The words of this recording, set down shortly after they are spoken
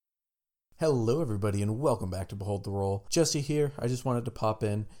Hello, everybody, and welcome back to Behold the Roll. Jesse here. I just wanted to pop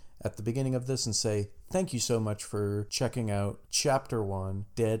in at the beginning of this and say thank you so much for checking out Chapter 1,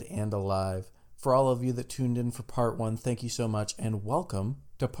 Dead and Alive. For all of you that tuned in for Part 1, thank you so much, and welcome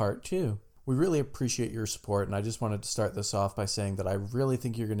to Part 2. We really appreciate your support, and I just wanted to start this off by saying that I really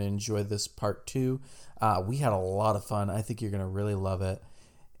think you're going to enjoy this Part 2. We had a lot of fun. I think you're going to really love it.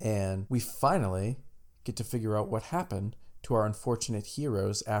 And we finally get to figure out what happened to our unfortunate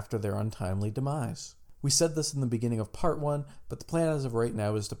heroes after their untimely demise. We said this in the beginning of Part 1, but the plan as of right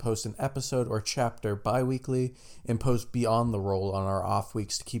now is to post an episode or chapter bi-weekly and post Beyond the Roll on our off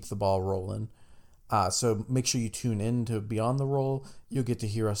weeks to keep the ball rolling. So make sure you tune in to Beyond the Roll. You'll get to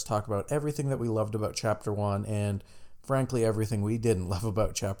hear us talk about everything that we loved about Chapter 1 and, frankly, everything we didn't love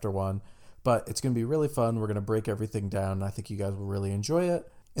about Chapter 1. But it's going to be really fun. We're going to break everything down, and I think you guys will really enjoy it.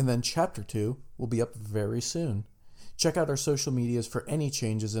 And then Chapter 2 will be up very soon. Check out our social medias for any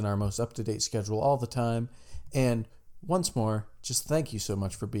changes in our most up-to-date schedule all the time. And once more, just thank you so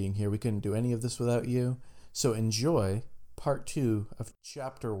much for being here. We couldn't do any of this without you. So enjoy Part 2 of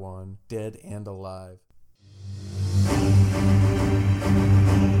Chapter 1, Dead and Alive.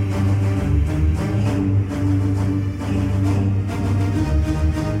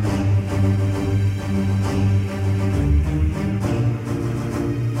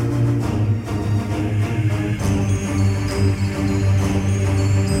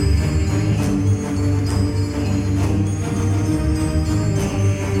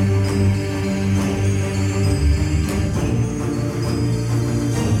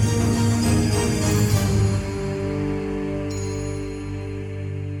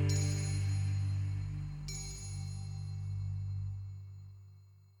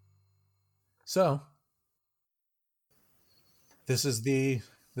 So, this is the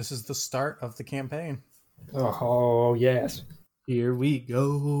start of the campaign. Oh, yes. Here we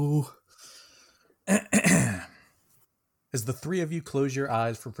go. As the three of you close your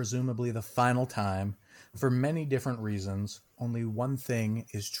eyes for presumably the final time, for many different reasons, only one thing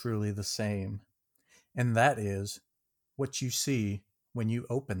is truly the same, and that is what you see when you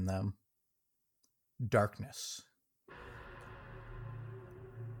open them. Darkness.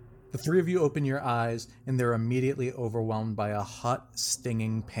 The three of you open your eyes, and they're immediately overwhelmed by a hot,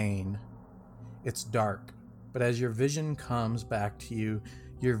 stinging pain. It's dark, but as your vision comes back to you,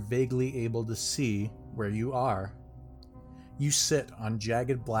 you're vaguely able to see where you are. You sit on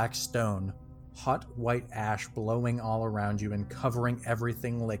jagged black stone, hot white ash blowing all around you and covering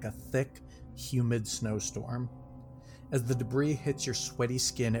everything like a thick, humid snowstorm. As the debris hits your sweaty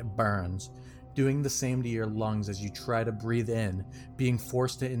skin, it burns, doing the same to your lungs as you try to breathe in, being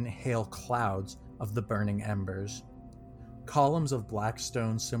forced to inhale clouds of the burning embers. Columns of black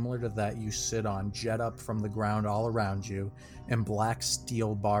stone similar to that you sit on jet up from the ground all around you, and black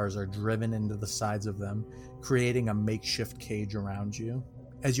steel bars are driven into the sides of them, creating a makeshift cage around you.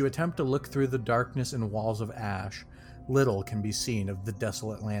 As you attempt to look through the darkness and walls of ash, little can be seen of the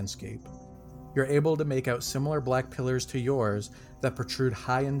desolate landscape. You're able to make out similar black pillars to yours that protrude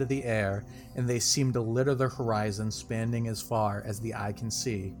high into the air, and they seem to litter the horizon, spanning as far as the eye can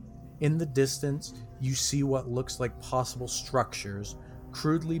see. In the distance, you see what looks like possible structures,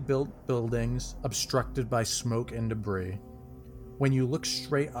 crudely built buildings obstructed by smoke and debris. When you look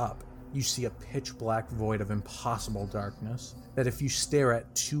straight up, you see a pitch-black void of impossible darkness that, if you stare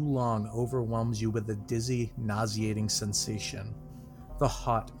at too long, overwhelms you with a dizzy, nauseating sensation. The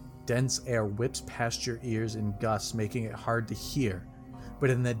hot, dense air whips past your ears in gusts, making it hard to hear, but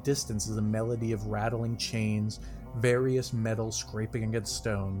in the distance is a melody of rattling chains, various metals scraping against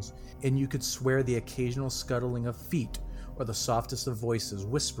stones, and you could swear the occasional scuttling of feet or the softest of voices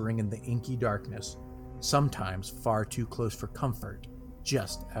whispering in the inky darkness, sometimes far too close for comfort,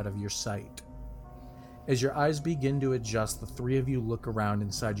 just out of your sight. As your eyes begin to adjust, the three of you look around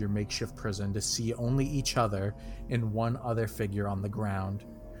inside your makeshift prison to see only each other and one other figure on the ground.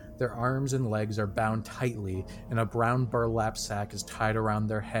 Their arms and legs are bound tightly, and a brown burlap sack is tied around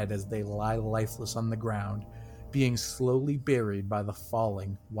their head as they lie lifeless on the ground, being slowly buried by the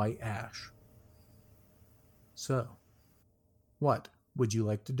falling white ash. So, what would you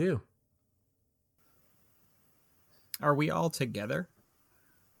like to do? Are we all together?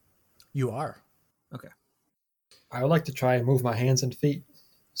 You are. Okay. I would like to try and move my hands and feet,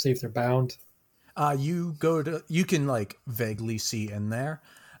 see if they're bound. You can vaguely see in there.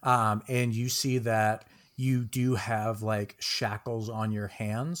 And you see that you do have shackles on your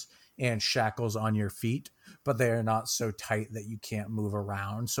hands and shackles on your feet, but they are not so tight that you can't move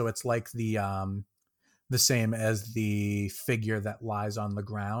around. So it's like the same as the figure that lies on the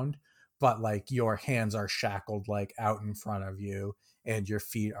ground, but like your hands are shackled like out in front of you, and your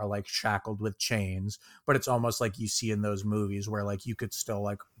feet are like shackled with chains. But it's almost like you see in those movies where like you could still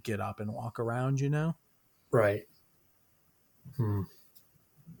like get up and walk around, you know? Right.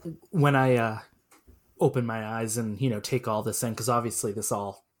 When I open my eyes and take all this in, because obviously this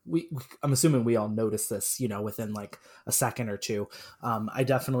all I'm assuming we all notice this within like a second or two. I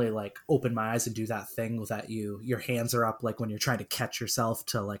definitely like open my eyes and do that thing that your hands are up like when you're trying to catch yourself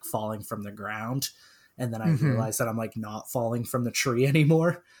to like falling from the ground, and then I realize that I'm like not falling from the tree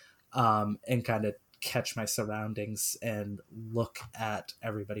anymore, and kind of catch my surroundings and look at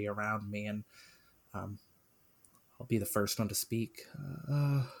everybody around me, and I'll be the first one to speak.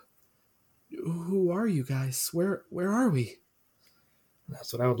 Who are you guys? Where are we?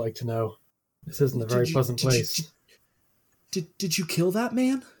 That's what I would like to know. This isn't a very pleasant place. Did you kill that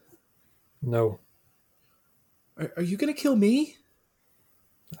man? No. Are you going to kill me?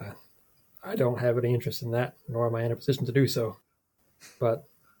 I don't have any interest in that, nor am I in a position to do so. But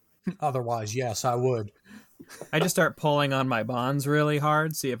Otherwise, yes, I would. I just start pulling on my bonds really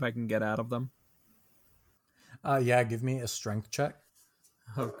hard, see if I can get out of them. Yeah, give me a strength check.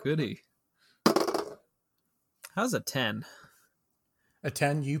 Oh, goody. How's a 10? A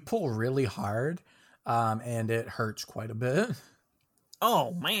 10, you pull really hard, and it hurts quite a bit.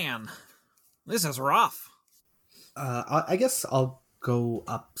 Oh, man. This is rough. I guess I'll go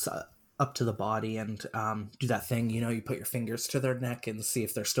up to the body and do that thing. You put your fingers to their neck and see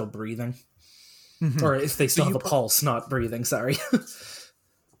if they're still breathing. Or if they still have a pulse, not breathing, sorry.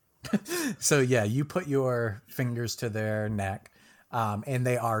 So, yeah, you put your fingers to their neck, and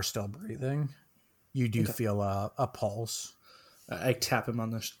they are still breathing. You do feel a pulse. I tap him on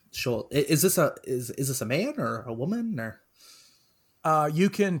the shoulder. Is this a man or a woman or? You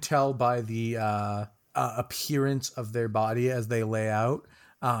can tell by the appearance of their body as they lay out.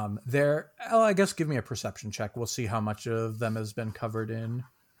 I guess give me a perception check. We'll see how much of them has been covered in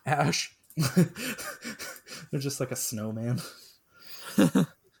ash. They're just like a snowman.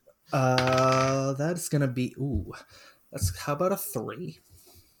 That's gonna be how about a 3?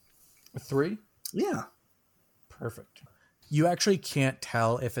 A 3? Yeah. Perfect. You actually can't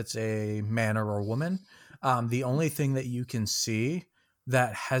tell if it's a man or a woman. The only thing that you can see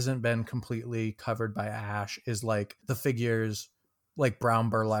that hasn't been completely covered by ash is like the figures, like brown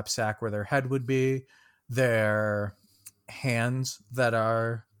burlap sack where their head would be, their hands that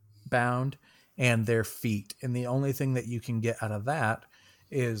are bound, and their feet. And the only thing that you can get out of that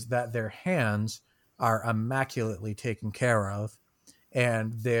is that their hands are immaculately taken care of,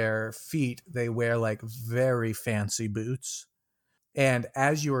 and their feet, they wear like very fancy boots. And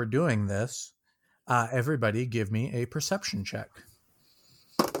as you are doing this, everybody give me a perception check.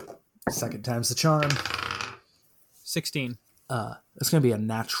 Second time's the charm. 16. It's gonna be a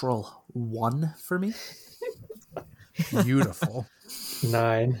natural 1 for me. Beautiful.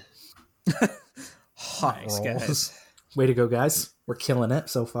 9. Hot Nice, rolls. guys. Way to go, guys. We're killing it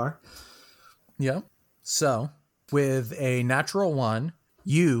so far. Yeah. So with a natural 1,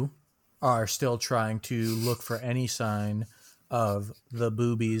 you are still trying to look for any sign of the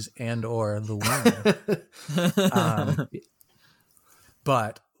boobies and or the women.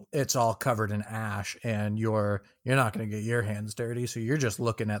 But it's all covered in ash, and you're not going to get your hands dirty, so you're just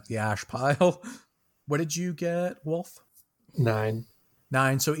looking at the ash pile. What did you get, Wolf? 9.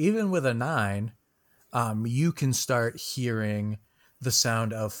 9. So even with a 9, you can start hearing the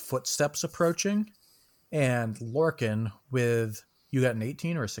sound of footsteps approaching. And Lorcan, with, you got an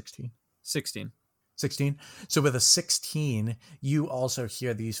 18 or a 16? 16. 16. So with a 16, you also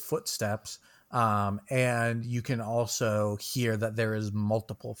hear these footsteps, and you can also hear that there is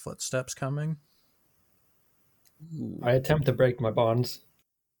multiple footsteps coming. I attempt to break my bonds.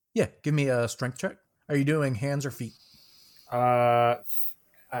 Yeah, give me a strength check. Are you doing hands or feet? Hands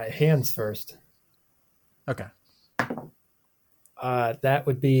first. Okay. That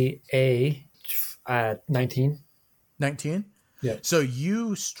would be a 19. 19? Yeah. So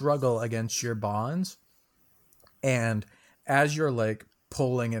you struggle against your bonds, and as you're like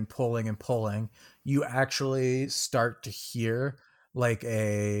pulling and pulling and pulling, you actually start to hear like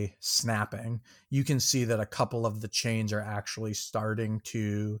a snapping. You can see that a couple of the chains are actually starting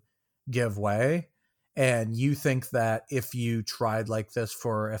to give way, and you think that if you tried like this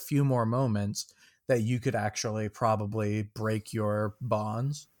for a few more moments, that you could actually probably break your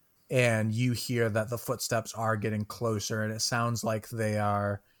bonds. And you hear that the footsteps are getting closer, and it sounds like they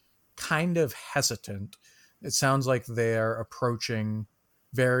are kind of hesitant. It sounds like they're approaching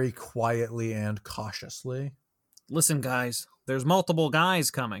very quietly and cautiously. Listen, guys, there's multiple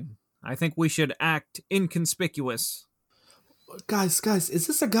guys coming. I think we should act inconspicuous. Guys, is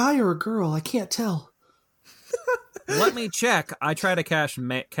this a guy or a girl? I can't tell. Let me check. I try to cast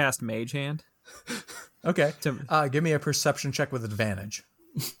Mage Hand. Okay. To- Give me a perception check with advantage.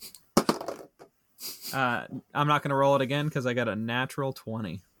 I'm not going to roll it again because I got a natural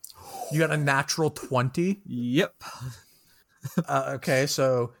 20. You got a natural 20? Yep. Okay,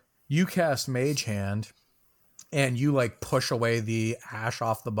 so you cast Mage Hand, and you like push away the ash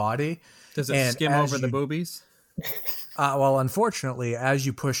off the body. Does it And skim as over the you- boobies? Well, unfortunately, as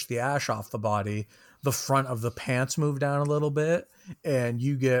you push the ash off the body, the front of the pants move down a little bit, and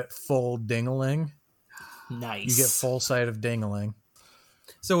you get full dingling. Nice. You get full sight of dingling.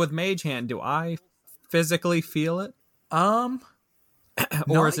 So with Mage Hand, do I physically feel it? Or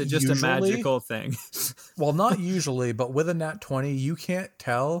Not is it just usually. a magical thing? Well, not usually, but with a nat 20, you can't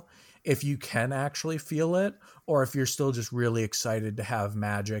tell if you can actually feel it or if you're still just really excited to have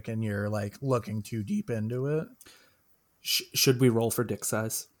magic and you're like looking too deep into it. Should we roll for dick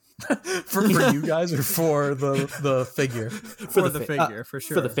size? For you guys or for the figure? For the figure, for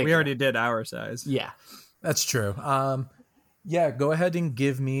sure. For the figure. We already did our size. Yeah. That's true. Yeah, go ahead and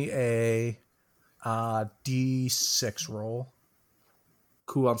give me a D6 roll.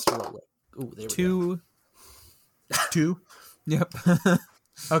 Who wants to roll it? Ooh, there we go. 2. Yep.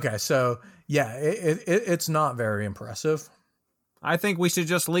 Okay, so yeah, it's not very impressive. I think we should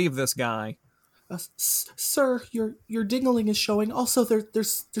just leave this guy. Sir, your dingling is showing. Also,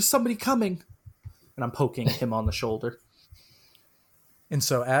 there's somebody coming. And I'm poking him on the shoulder. And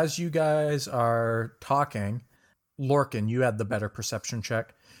so as you guys are talking, Lorcan, you had the better perception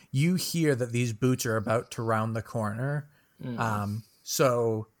check. You hear that these boots are about to round the corner.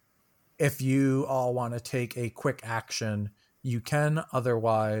 So if you all want to take a quick action, you can.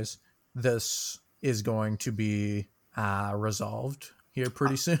 Otherwise, this is going to be resolved here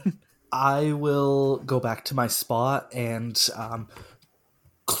pretty soon. I will go back to my spot and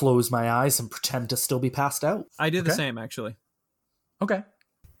close my eyes and pretend to still be passed out. I do the Okay. same, actually. Okay,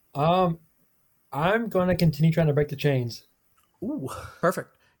 I'm going to continue trying to break the chains. Ooh.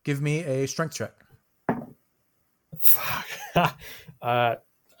 perfect. Give me a strength check. Fuck. A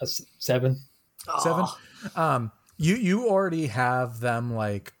 7. 7. Aw. You already have them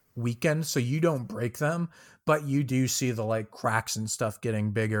like weakened, so you don't break them, but you do see the like cracks and stuff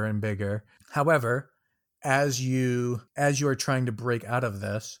getting bigger and bigger. However, as you are trying to break out of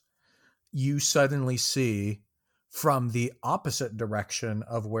this, you suddenly see from the opposite direction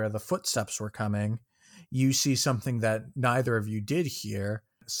of where the footsteps were coming, you see something that neither of you did hear.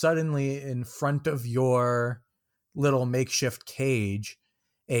 Suddenly in front of your little makeshift cage,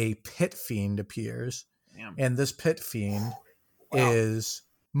 a pit fiend appears. Damn. And this pit fiend is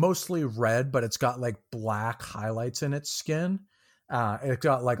mostly red, but it's got like black highlights in its skin. It's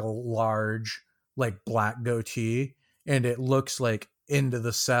got like a large, like black goatee, and it looks like into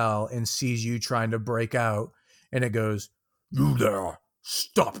the cell and sees you trying to break out. And it goes, "You there,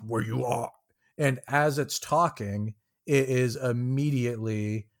 stop where you are." And as it's talking, it is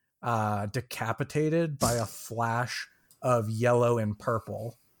immediately decapitated by a flash of yellow and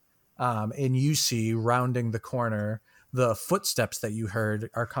purple. And you see, rounding the corner, the footsteps that you heard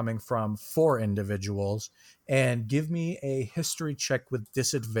are coming from 4 individuals. And give me a history check with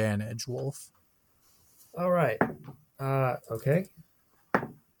disadvantage, Wolf. All right. Okay.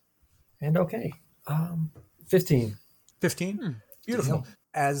 And okay. 15. 15? Beautiful.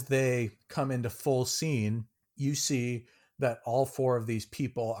 As they come into full scene, you see that all 4 of these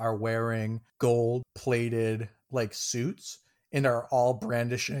people are wearing gold-plated like suits and are all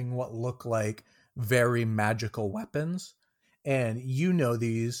brandishing what look like very magical weapons. And you know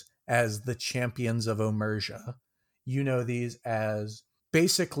these as the champions of Omersia. You know these as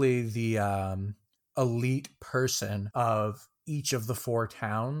basically the elite person of each of the 4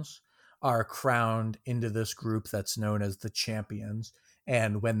 towns are crowned into this group that's known as the champions.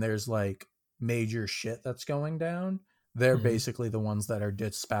 And when there's like major shit that's going down, they're basically the ones that are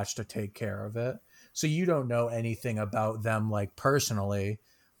dispatched to take care of it. So you don't know anything about them like personally,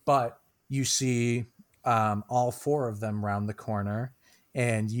 but you see all 4 of them round the corner,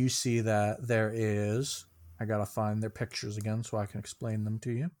 and you see that there is, I gotta find their pictures again so I can explain them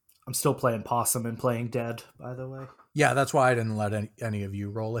to you. I'm still playing possum and playing dead, by the way. Yeah, that's why I didn't let any of you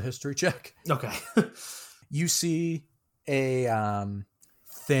roll a history check. Okay. You see a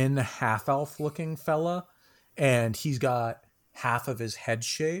thin half-elf looking fella, and he's got half of his head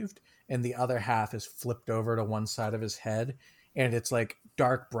shaved and the other half is flipped over to one side of his head, and it's like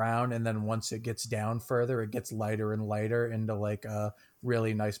dark brown, and then once it gets down further it gets lighter and lighter into like a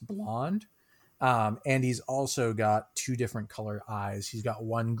really nice blonde. And he's also got 2 different color eyes. He's got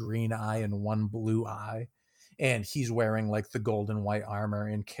one green eye and one blue eye, and he's wearing like the golden white armor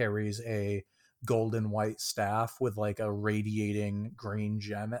and carries a golden white staff with like a radiating green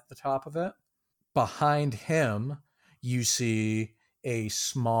gem at the top of it. Behind him, you see a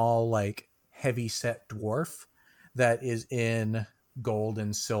small, like, heavy-set dwarf that is in gold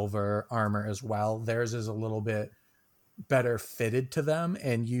and silver armor as well. Theirs is a little bit better fitted to them,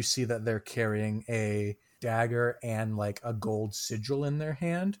 and you see that they're carrying a dagger and, like, a gold sigil in their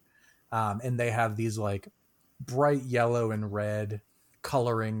hand. And they have these, like, bright yellow and red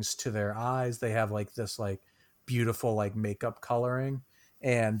colorings to their eyes. They have, like, this, like, beautiful, like, makeup coloring.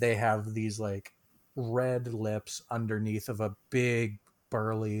 And they have these, like, red lips underneath of a big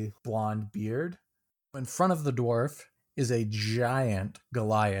burly blonde beard. In front of the dwarf is a giant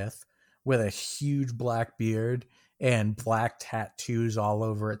Goliath with a huge black beard and black tattoos all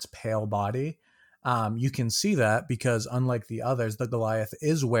over its pale body. You can see that because unlike the others, the Goliath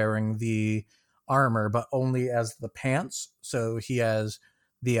is wearing the armor, but only as the pants. So he has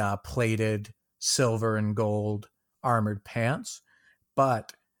the plated silver and gold armored pants,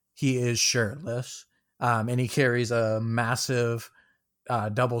 but he is shirtless, and he carries a massive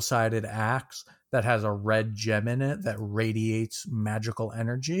double-sided axe that has a red gem in it that radiates magical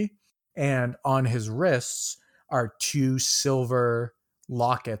energy. And on his wrists are 2 silver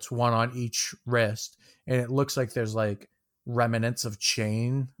lockets, one on each wrist. And it looks like there's like remnants of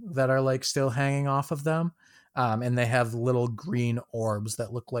chain that are like still hanging off of them. And they have little green orbs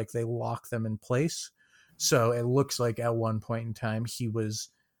that look like they lock them in place. So it looks like at one point in time he was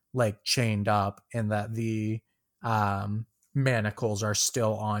like chained up, and that the manacles are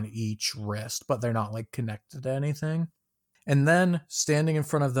still on each wrist, but they're not like connected to anything. And then standing in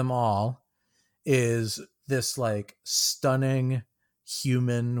front of them all is this like stunning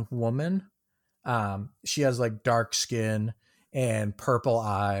human woman. She has like dark skin and purple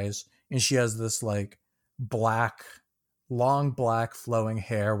eyes, and she has this like long black flowing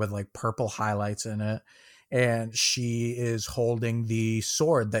hair with like purple highlights in it. And she is holding the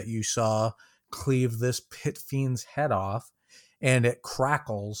sword that you saw cleave this pit fiend's head off, and it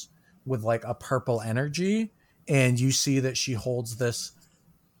crackles with like a purple energy. And you see that she holds this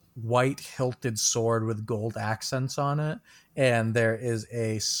white hilted sword with gold accents on it, and there is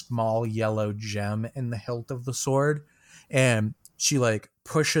a small yellow gem in the hilt of the sword. And she like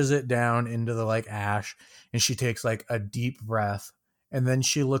pushes it down into the like ash, and she takes like a deep breath. And then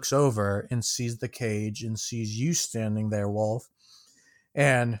she looks over and sees the cage and sees you standing there, Wolf.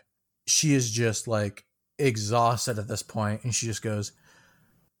 And she is just like exhausted at this point. And she just goes,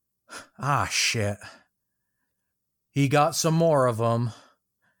 "Ah, shit. He got some more of them."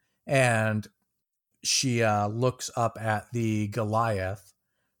 And she looks up at the Goliath,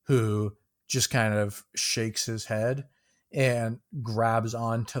 who just kind of shakes his head and grabs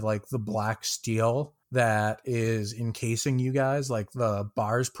onto like the black steel that is encasing you guys, like the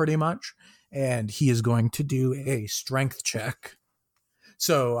bars pretty much, and he is going to do a strength check.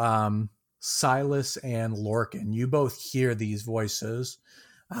 So Silas and Lorcan, you both hear these voices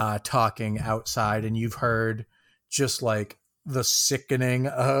talking outside, and you've heard just like the sickening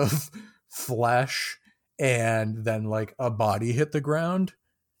of flesh and then like a body hit the ground,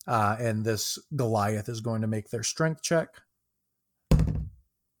 and this Goliath is going to make their strength check.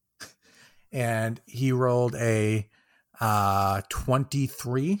 And he rolled a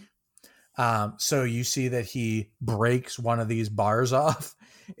 23. So you see that he breaks one of these bars off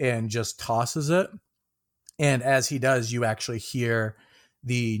and just tosses it. And as he does, you actually hear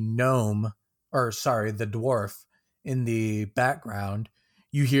the dwarf in the background.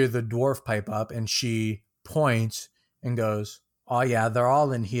 You hear the dwarf pipe up, and she points and goes, "Oh yeah, they're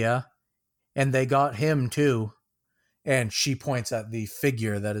all in here. And they got him too." And she points at the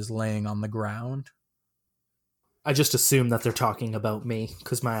figure that is laying on the ground. I just assume that they're talking about me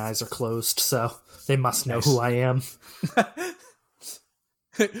because my eyes are closed, so they must know who I am.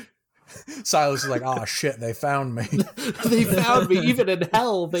 Silas is like, "Oh shit, they found me." They found me. Even in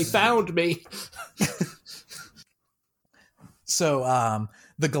hell, they found me. So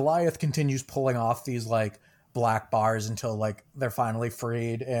the Goliath continues pulling off these like black bars until like they're finally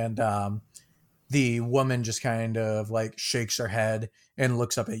freed, and the woman just kind of like shakes her head and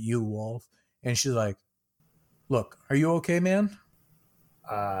looks up at you, Wolf, and she's like, "Look, are you okay, man?"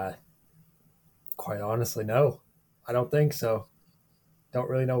 Quite honestly, no. I don't think so. Don't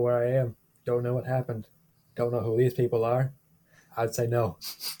really know where I am. Don't know what happened. Don't know who these people are. I'd say no.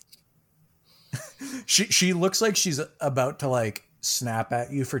 She looks like she's about to like snap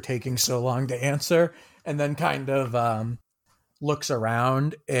at you for taking so long to answer, and then kind of looks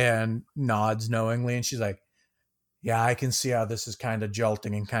around and nods knowingly, and she's like, "Yeah, I can see how this is kind of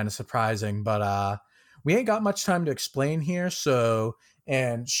jolting and kind of surprising, but we ain't got much time to explain here. So,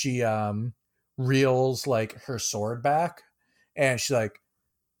 and she reels like her sword back, and she's like,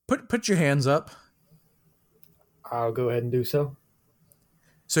 put your hands up. I'll go ahead and do so.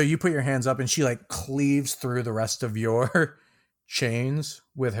 So you put your hands up, and she like cleaves through the rest of your chains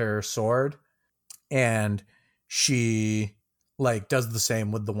with her sword, and she like does the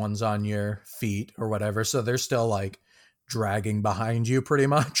same with the ones on your feet or whatever. So they're still like dragging behind you pretty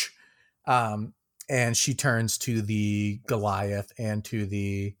much. And she turns to the Goliath and to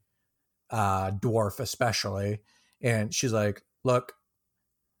the dwarf especially, and she's like, look,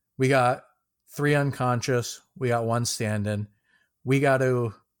 we got 3 unconscious, we got 1 standing, we got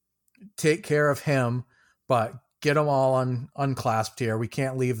to take care of him, but get them all unclasped here. We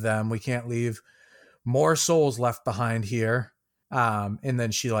can't leave them. We can't leave more souls left behind here. And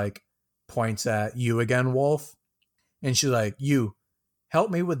then she like points at you again, Wolf, and she's like, you help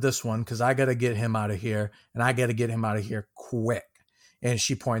me with this one, because I got to get him out of here, and I got to get him out of here quick. And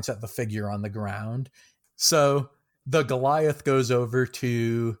she points at the figure on the ground. So the Goliath goes over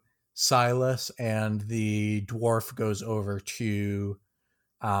to Silas, and the dwarf goes over to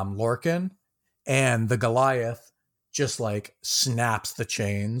Lorcan. And the Goliath just like snaps the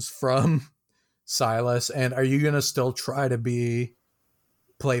chains from Silas. And are you going to still try to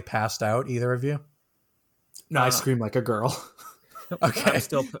play passed out, either of you? No, I scream like a girl. Okay.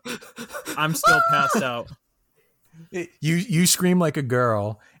 I'm still passed out. You scream like a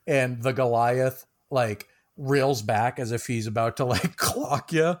girl, and the Goliath like reels back as if he's about to like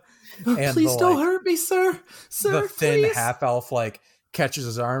clock you. And please don't hurt me, sir. Sir, the thin please. half elf like catches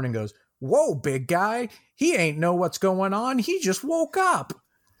his arm and goes, "Whoa, big guy! He ain't know what's going on. He just woke up."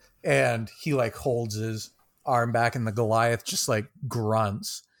 And he like holds his arm back, and the Goliath just like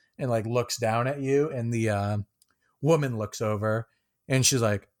grunts and like looks down at you. And the woman looks over, and she's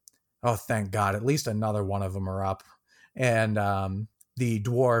like, "Oh, thank God! At least another one of them are up." And the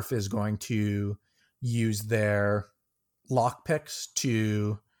dwarf is going to use their lockpicks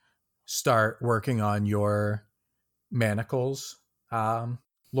to start working on your manacles.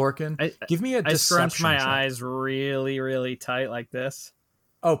 Lorcan, give me a deception I scrunch my check. eyes really, really tight like this.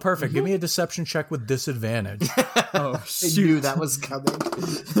 Oh, perfect. Give me a deception check with disadvantage. Oh, shoot. I knew that was coming.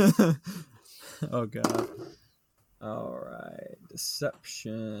 Oh, God. All right.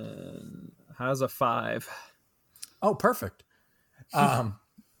 Deception. How's a 5? Oh, perfect.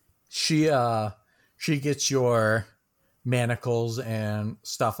 She gets your manacles and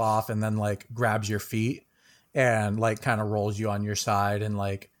stuff off, and then like grabs your feet and like kind of rolls you on your side and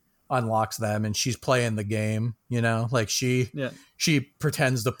like unlocks them, and she's playing the game, you know, like she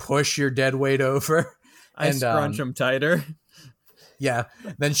pretends to push your dead weight over. I scrunch them tighter. Yeah.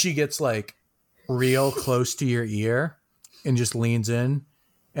 Then she gets like real close to your ear and just leans in,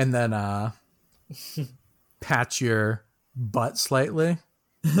 and then pats your butt slightly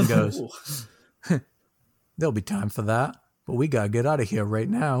and goes, "There'll be time for that, but we gotta get out of here right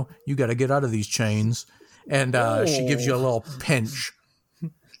now. You gotta get out of these chains." And she gives you a little pinch.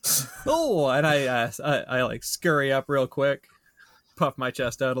 Oh, and I like scurry up real quick, puff my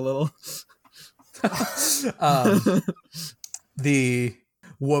chest out a little. The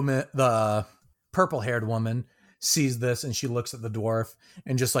woman, the purple-haired woman, sees this, and she looks at the dwarf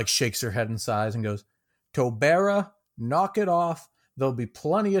and just like shakes her head in sighs and goes, "Tobera, knock it off. There'll be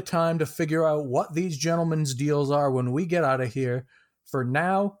plenty of time to figure out what these gentlemen's deals are when we get out of here. For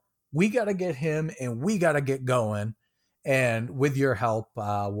now, we got to get him, and we got to get going." And with your help,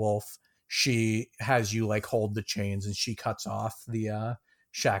 Wolf, she has you like hold the chains, and she cuts off the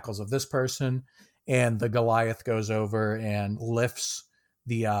shackles of this person. And the Goliath goes over and lifts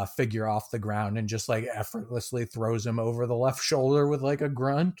the figure off the ground and just like effortlessly throws him over the left shoulder with like a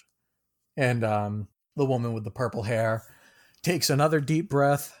grunt. And the woman with the purple hair takes another deep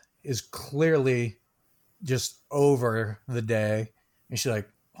breath, is clearly just over the day. And she's like,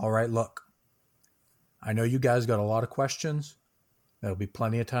 "All right, look, I know you guys got a lot of questions. There'll be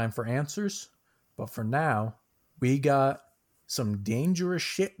plenty of time for answers. But for now, we got some dangerous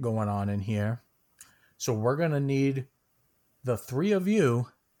shit going on in here. So we're going to need the 3 of you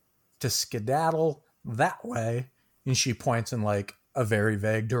to skedaddle that way." And she points in like a very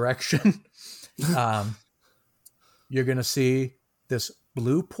vague direction. You're going to see this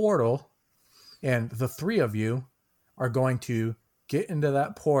blue portal, and the 3 of you are going to get into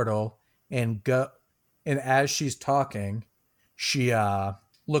that portal and go. And as she's talking, she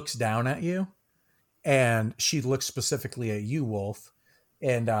looks down at you, and she looks specifically at you, Wolf,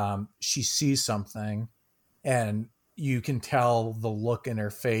 and she sees something, and you can tell the look in her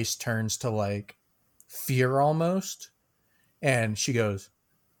face turns to like fear almost. And she goes,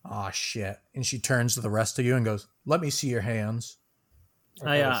 Aw, shit. And she turns to the rest of you and goes, let me see your hands.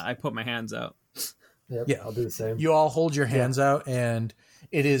 I put my hands out. Yep, Yeah. I'll do the same. You all hold your hands out, and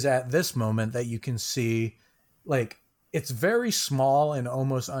it is at this moment that you can see, like, it's very small and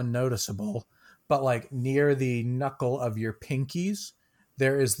almost unnoticeable, but like near the knuckle of your pinkies,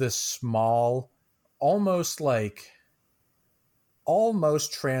 there is this small, almost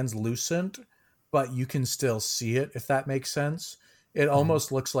translucent, but you can still see it, if that makes sense. It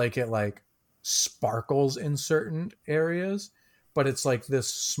almost looks like it like sparkles in certain areas, but it's like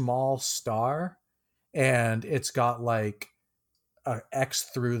this small star, and it's got like a X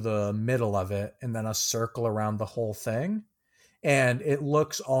through the middle of it and then a circle around the whole thing. And it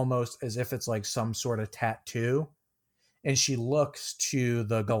looks almost as if it's like some sort of tattoo. And she looks to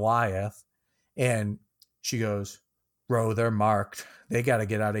the Goliath and she goes, bro, they're marked. They got to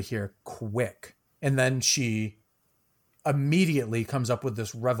get out of here quick. And then she immediately comes up with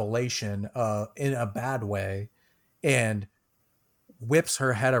this revelation in a bad way and whips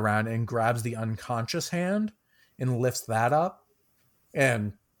her head around and grabs the unconscious hand and lifts that up.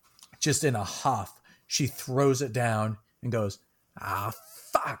 And just in a huff, she throws it down and goes, ah,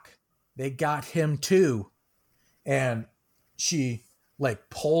 fuck, they got him too. And she like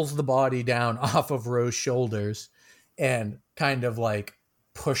pulls the body down off of Rose's shoulders and kind of like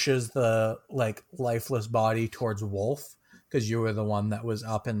pushes the like lifeless body towards Wolf, because you were the one that was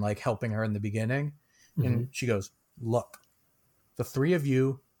up and like helping her in the beginning. And she goes, look, the three of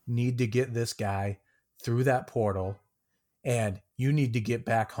you need to get this guy through that portal, and you need to get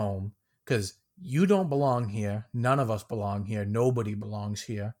back home because you don't belong here. None of us belong here. Nobody belongs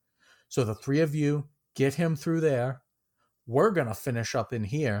here. So the three of you get him through there. We're going to finish up in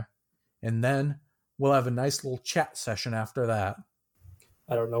here, and then we'll have a nice little chat session after that.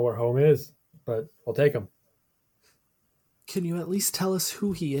 I don't know where home is, but we'll take him. Can you at least tell us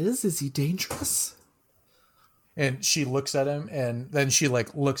who he is? Is he dangerous? And she looks at him, and then she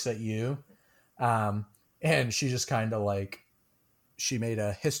like looks at you. And she just kind of like, she made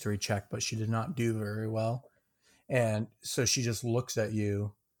a history check, but she did not do very well. And so she just looks at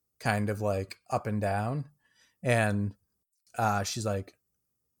you kind of like up and down. And she's like,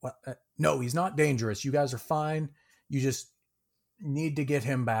 what? No, he's not dangerous. You guys are fine. You just need to get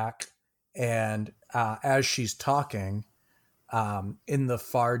him back. And as she's talking, in the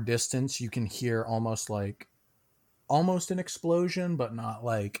far distance, you can hear almost an explosion, but not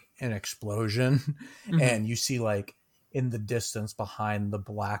like an explosion. Mm-hmm. And you see like in the distance behind the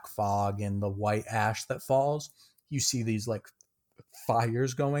black fog and the white ash that falls, you see these like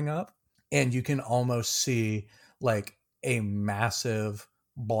fires going up, and you can almost see like a massive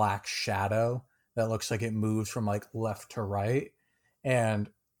black shadow that looks like it moves from like left to right. And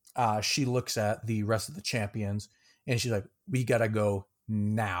she looks at the rest of the champions and she's like, we gotta go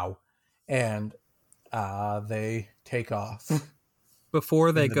now. And they take off.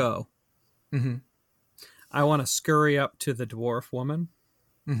 Before they go, mm-hmm. I want to scurry up to the dwarf woman.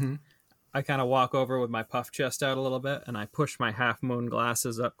 Mm-hmm. I kind of walk over with my puff chest out a little bit, and I push my half moon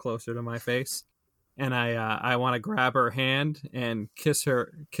glasses up closer to my face. And I want to grab her hand and kiss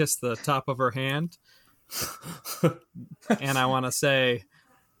the top of her hand. And I want to say,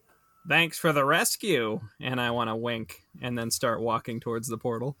 thanks for the rescue. And I want to wink and then start walking towards the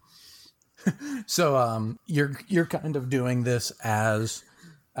portal. So you're kind of doing this as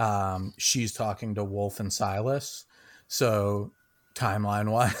she's talking to Wolf and Silas. So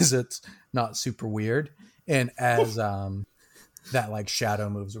timeline wise, it's not super weird. And as that like shadow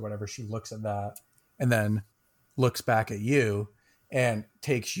moves or whatever, she looks at that and then looks back at you and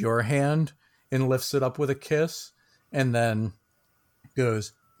takes your hand and lifts it up with a kiss and then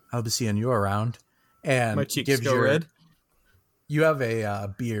goes, I'll be seeing you around. And my cheeks go red. You have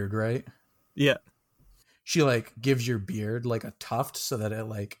a beard, right? Yeah. She like gives your beard like a tuft so that it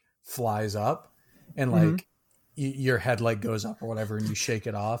like flies up and like mm-hmm. Your head like goes up or whatever, and you shake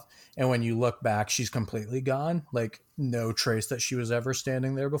it off. And when you look back, she's completely gone. Like no trace that she was ever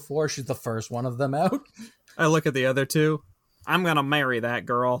standing there before. She's the first one of them out. I look at the other two. I'm going to marry that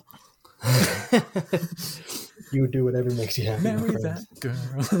girl. You do whatever makes you happy. Marry that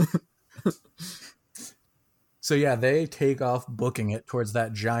girl. So yeah, they take off booking it towards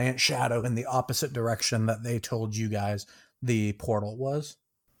that giant shadow in the opposite direction that they told you guys the portal was.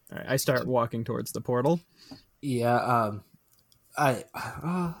 All right, I start walking towards the portal. Yeah, I'm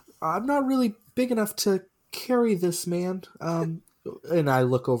not really big enough to carry this, man. And I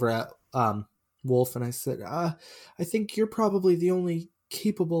look over at Wolf and I said, I think you're probably the only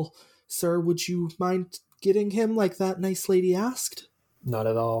capable, sir. Would you mind getting him like that nice lady asked? Not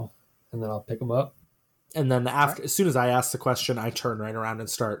at all. And then I'll pick him up And then as soon as I ask the question, I turn right around and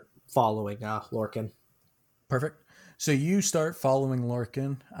start following Lorcan. Perfect. So you start following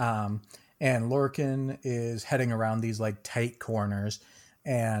Lorcan, and Lorcan is heading around these like tight corners,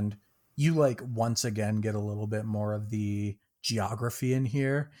 and you like once again get a little bit more of the geography in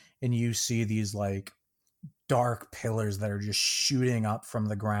here, and you see these like dark pillars that are just shooting up from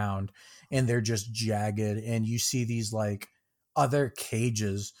the ground, and they're just jagged, and you see these like other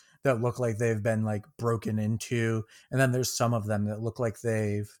cages that look like they've been like broken into, and then there's some of them that look like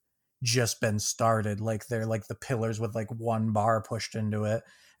they've just been started, like they're like the pillars with like one bar pushed into it,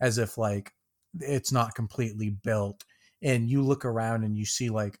 as if like it's not completely built. And you look around and you see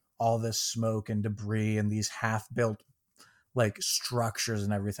like all this smoke and debris and these half built like structures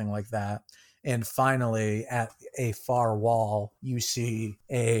and everything like that. And finally, at a far wall, you see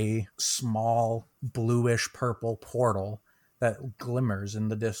a small bluish purple portal that glimmers in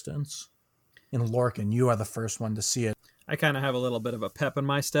the distance. And Lorcan, you are the first one to see it. I kind of have a little bit of a pep in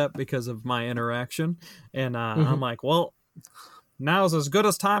my step because of my interaction. And I'm like, well, now's as good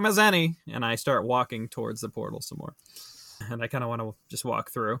a time as any. And I start walking towards the portal some more. And I kind of want to just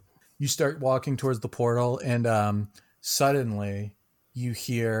walk through. You start walking towards the portal, and suddenly you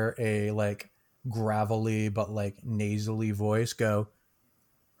hear a like gravelly but like nasally voice go,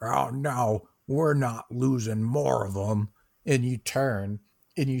 "Oh no, we're not losing more of them." And you turn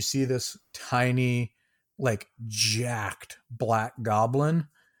and you see this tiny, like jacked black goblin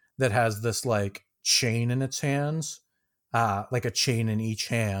that has this like chain in its hands, like a chain in each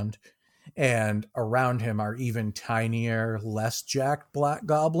hand. And around him are even tinier, less jacked black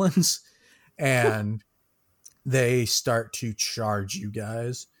goblins. And they start to charge you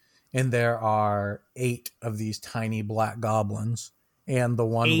guys. And there are 8 of these tiny black goblins and the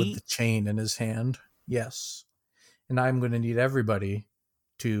one with the chain in his hand. Yes. And I'm going to need everybody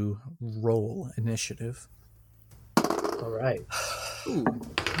to roll initiative. All right. Ooh,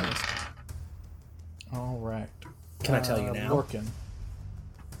 nice. All right. Can I tell you now? Lorcan.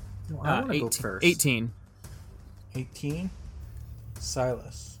 I want to go first. 18. 18.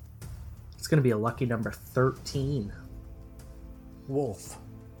 Silas. It's going to be a lucky number 13. Wolf.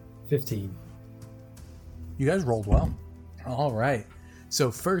 15. You guys rolled well. All right.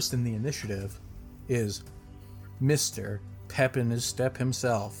 So first in the initiative is Mr. Pep in his step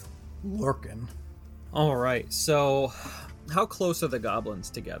himself, Lorcan. All right. So how close are the goblins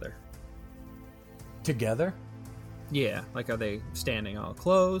together? Together? Yeah. Like, are they standing all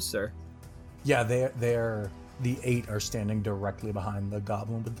close or? Yeah, they're the 8 are standing directly behind the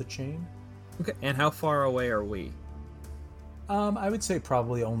goblin with the chain. Okay. And how far away are we? I would say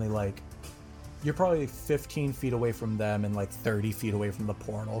probably only like, you're probably 15 feet away from them and like 30 feet away from the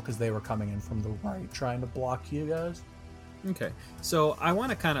portal, because they were coming in from the right trying to block you guys. Okay. So I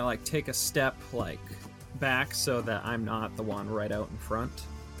want to kind of like take a step like back so that I'm not the one right out in front.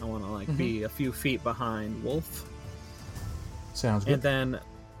 I want to like be a few feet behind Wolf. Sounds good. And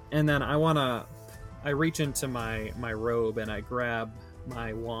then I reach into my robe and I grab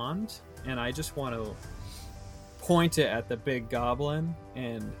my wand and I just want to point it at the big goblin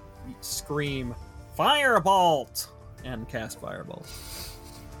and scream Firebolt and cast Firebolt.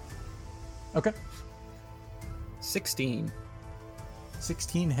 Okay. 16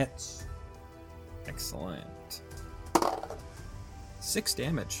 hits. Excellent. 6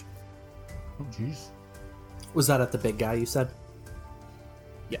 damage. Oh jeez. Was that at the big guy you said?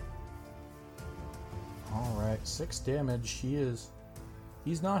 Yeah. All right, 6 damage.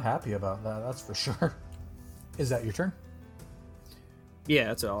 He's not happy about that, that's for sure. Is that your turn? Yeah,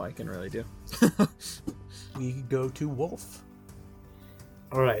 that's all I can really do. We go to Wolf.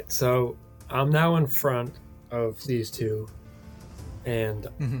 All right, so I'm now in front of these two, and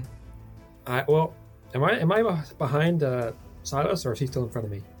am I behind Silas, or is he still in front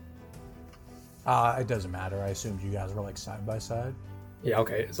of me? It doesn't matter. I assumed you guys were like side by side. Yeah,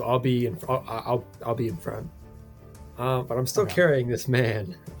 okay. So I'll be in. I'll be in front. But I'm still carrying this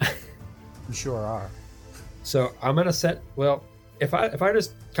man. You sure are. So I'm gonna set. Well, if I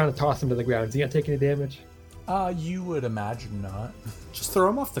just kind of toss him to the ground, is he gonna take any damage? You would imagine not. Just throw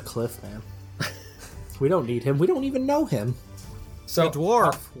him off the cliff, man. We don't need him. We don't even know him. So The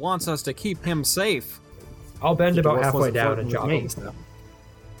dwarf wants us to keep him safe. I'll bend The about dwarf halfway wasn't down flirting and with drop me, him, so.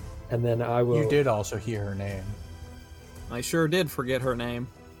 and then I will. You did also hear her name. I sure did forget her name.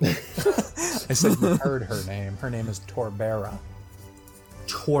 I said you heard her name. Her name is Torbera.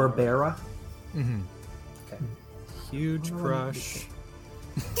 Torbera? Mm-hmm. Okay. Huge crush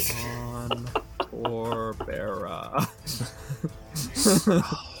on Torbera.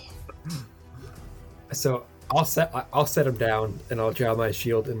 So I'll set him down, and I'll draw my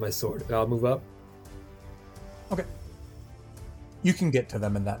shield and my sword. And I'll move up. Okay. You can get to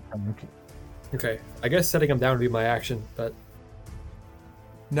them in that turn. Okay, I guess setting them down would be my action, but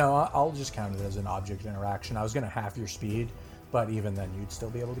No, I'll just count it as an object interaction. I was going to half your speed, but even then you'd still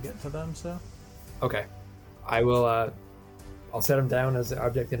be able to get to them, so... okay. I will, I'll set them down as the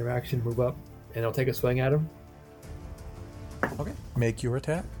object interaction, move up, and I'll take a swing at him. Okay. Make your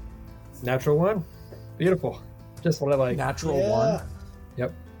attack. Natural 1. Beautiful. Just what I like. Natural Yeah. 1?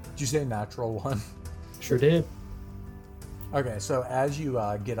 Yep, Did you say natural 1? sure did. Okay, so as you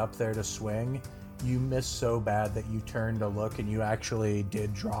get up there to swing, you miss so bad that you turn to look, and you actually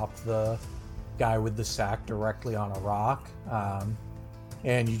did drop the guy with the sack directly on a rock.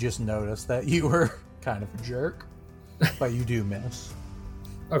 And you just noticed that you were kind of a jerk, but you do miss.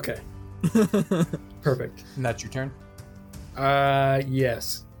 Okay. Perfect. And that's your turn.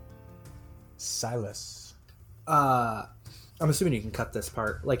 Yes. Silas. I'm assuming you can cut this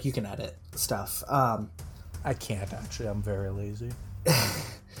part. Like, you can edit stuff. I can't, actually. I'm very lazy.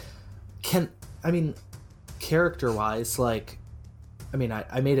 Character-wise, like, I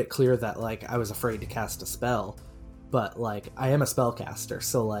made it clear that, like, I was afraid to cast a spell, but, like, I am a spellcaster,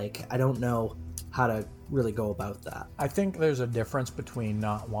 so, like, I don't know how to really go about that. I think there's a difference between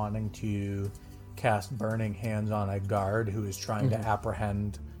not wanting to cast Burning Hands on a guard who is trying to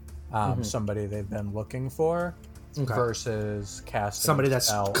apprehend somebody they've been looking for versus casting Somebody a that's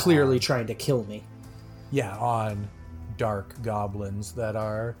spell clearly on, trying to kill me. on dark goblins that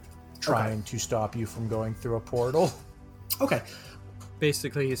are trying to stop you from going through a portal. Okay.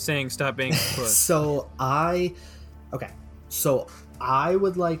 Basically, he's saying stop being a puss. So I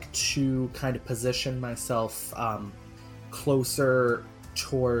would like to kind of position myself closer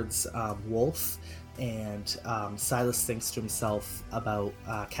towards Wolf, and Silas thinks to himself about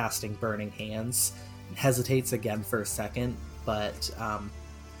casting Burning Hands, hesitates again for a second, but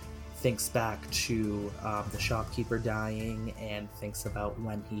thinks back to the shopkeeper dying, and thinks about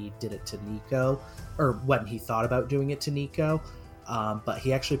when he did it to Nico, or when he thought about doing it to Nico. But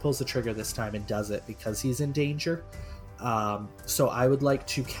he actually pulls the trigger this time and does it because he's in danger. So I would like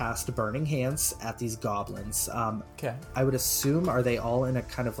to cast Burning Hands at these goblins. Okay. I would assume, are they all in a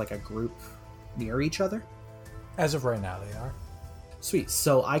kind of like a group near each other? As of right now, they are. Sweet.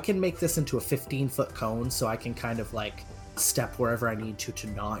 So I can make this into a 15-foot cone, so I can kind of like step wherever I need to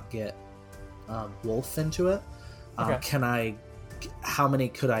not get Wolf into it. Okay. How many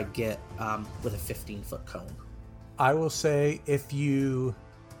could I get with a 15-foot cone? I will say if you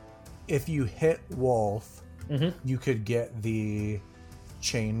hit Wolf, you could get the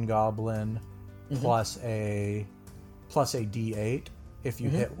chain goblin plus a D8 if you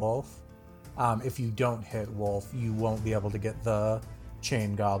hit Wolf. If you don't hit Wolf, you won't be able to get the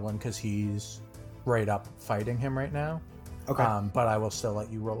chain goblin because he's right up fighting him right now. Okay. But I will still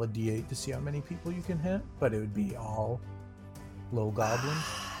let you roll a D8 to see how many people you can hit, but it would be all little goblins.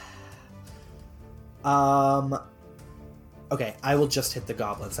 Okay, I will just hit the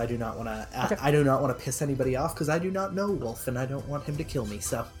goblins. I do not want to. I do not want to piss anybody off because I do not know Wolf, and I don't want him to kill me.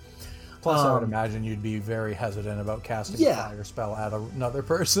 So, Plus, I would imagine you'd be very hesitant about casting a fire spell at another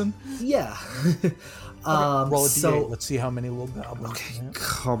person. yeah. Roll a D8. So, Let's see how many little goblins. okay, you hit.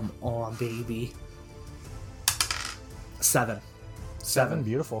 come on, baby. 7. 7.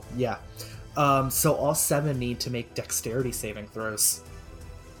 Beautiful. Yeah. So all 7 need to make dexterity saving throws.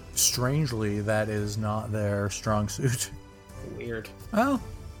 Strangely, that is not their strong suit. Weird. Oh,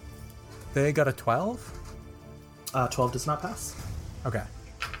 they got a 12. 12 does not pass. Okay,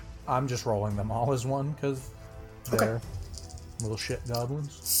 I'm just rolling them all as one because they're little shit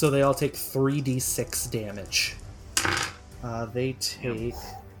goblins. So they all take 3d6 damage. They take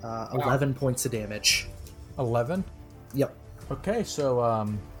 11 points of damage. 11. Yep. Okay,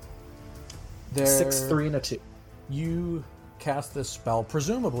 so they're 6, 3, and a 2. You cast this spell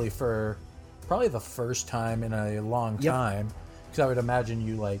presumably for probably the first time in a long time, because I would imagine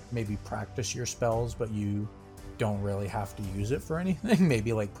you like maybe practice your spells, but you don't really have to use it for anything.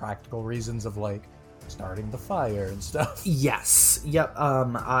 Maybe like practical reasons of like starting the fire and stuff. Yes. Yep.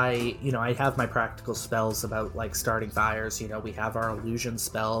 I have my practical spells about like starting fires. We have our illusion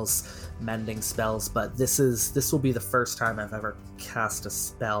spells, mending spells, but this will be the first time I've ever cast a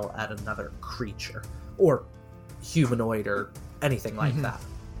spell at another creature or humanoid or anything like that.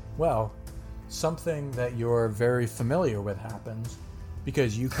 Well, something that you're very familiar with happens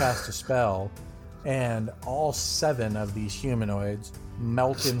because you cast a spell and all 7 of these humanoids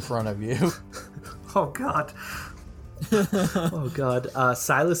melt in front of you. Oh god. Oh god.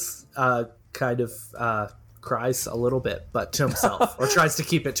 Silas kind of cries a little bit, but to himself, or tries to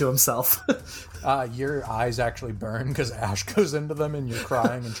keep it to himself. Your eyes actually burn because ash goes into them and you're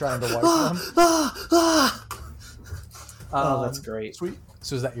crying and trying to wipe them. Oh, that's great. Sweet.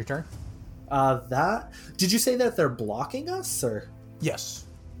 So is that your turn? That. Did you say that they're blocking us, or? Yes.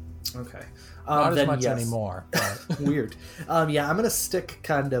 Okay. Not as then much yes. anymore. But Weird. Yeah, I'm gonna stick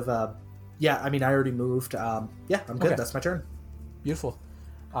kind of. Yeah, I mean, I already moved. Yeah, I'm good. Okay. That's my turn. beautiful.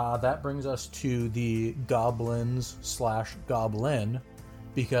 That brings us to the goblins/goblin,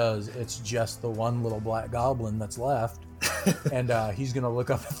 because it's just the one little black goblin that's left. And he's going to look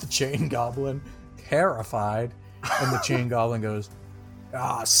up at the chain goblin, terrified. And the chain goblin goes,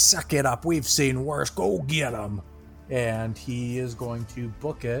 suck it up. We've seen worse. Go get him. And he is going to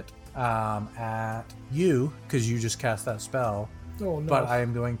book it at you, because you just cast that spell. Oh, no. But I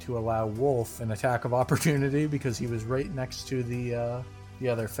am going to allow Wolf an attack of opportunity because he was right next to the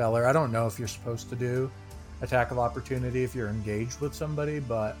other feller. I don't know if you're supposed to do attack of opportunity if you're engaged with somebody,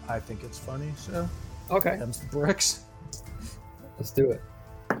 but I think it's funny, so Okay, them's the bricks. let's do it.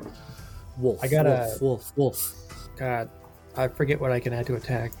 Wolf. I got wolf. God, I forget what I can add to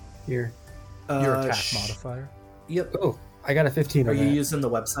attack here. Your attack modifier. Yep. Oh, I got a 15 Are on you that. using the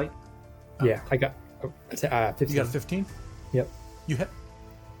website? Yeah, I got 15. You got a 15? Yep. You hit.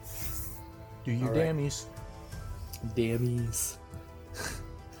 Do you All right. dammies. Dammies.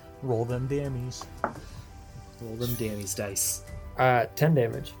 Roll them dammies. Roll them dammies dice. 10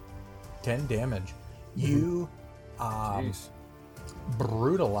 damage. 10 damage. You Jeez.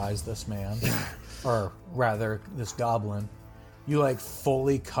 brutalize this man, or rather this goblin. You like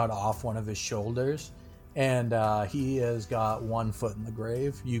fully cut off one of his shoulders, and he has got 1 foot in the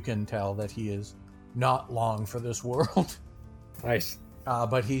grave. You can tell that he is not long for this world. Nice.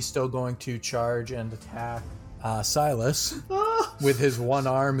 But he's still going to charge and attack Silas Ah! with his one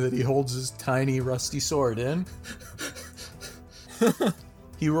arm that he holds his tiny rusty sword in.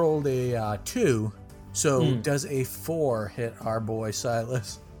 He rolled a 2, so does a 4 hit our boy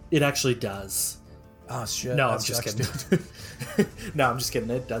Silas? It actually does. Oh shit! No, that I'm just sucks, kidding. dude. No, I'm just kidding.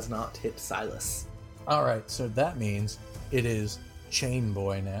 It does not hit Silas. All right, so that means it is Chain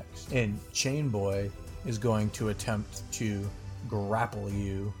Boy next, and Chain Boy is going to attempt to grapple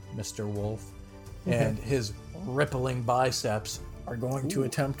you, Mr. Wolf, and his rippling biceps are going to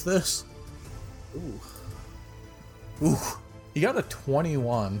attempt this. Ooh, he got a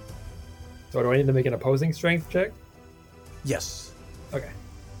 21. So do I need to make an opposing strength check? Yes. Okay.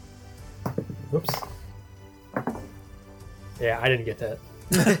 Whoops. Yeah, I didn't get that.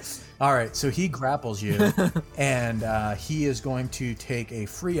 All right, so he grapples you, and he is going to take a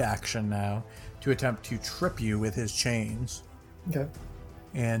free action now to attempt to trip you with his chains. Okay.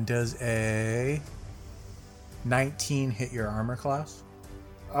 And does a 19 hit your armor class?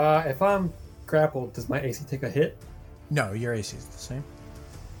 If I'm grappled, does my AC take a hit? No, your AC is the same.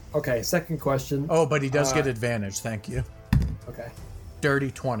 Okay, second question. Oh, but he does get advantage, thank you. Okay.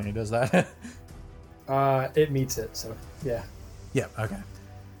 Dirty 20, does that? It meets it, so yeah. Yeah, okay.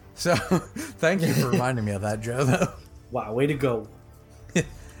 So, thank you for reminding me of that, Joe, though. Wow, way to go.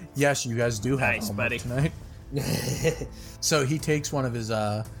 Yes, you guys do have Nice, homework buddy. tonight. So he takes one of his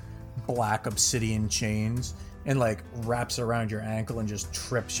black obsidian chains and like wraps it around your ankle and just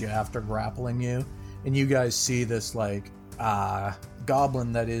trips you after grappling you. And you guys see this like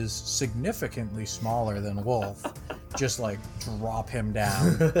goblin that is significantly smaller than Wolf just like drop him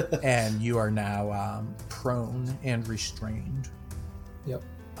down, and you are now prone and restrained. Yep.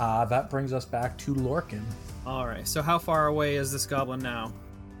 That brings us back to Lorcan. All right. So how far away is this goblin now,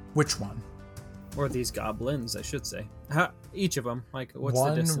 Which one? or these goblins, I should say? Each of them. Like, what's the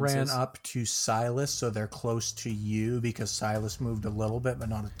One distance? ran up to Silas, so they're close to you because Silas moved a little bit, but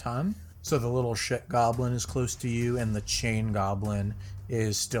not a ton. So the little shit goblin is close to you, and the chain goblin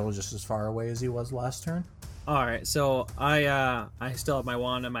is still just as far away as he was last turn. All right. So I still have my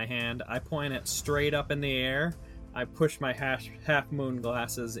wand in my hand. I point it straight up in the air. I push my half moon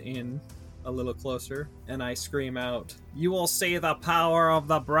glasses in a little closer, and I scream out, "You will see the power of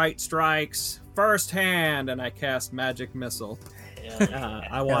the bright strikes firsthand!" And I cast magic missile.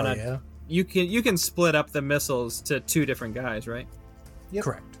 I want Hell to. You can split up the missiles to 2 different guys, right? yeah.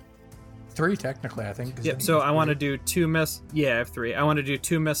 Correct. 3 technically, I think. 'cause Yep. think So it's I want to 3. do 2 miss. Yeah, I have 3. I want to do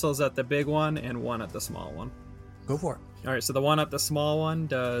 2 missiles at the big one and 1 at the small one. Go for it. All right. So the one at the small one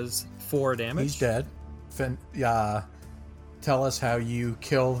does 4 damage. He's dead. Tell us how you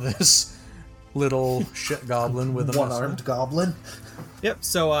kill this little shit goblin with a One-armed goblin. Yep.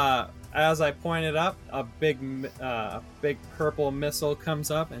 So as I point it up, a big purple missile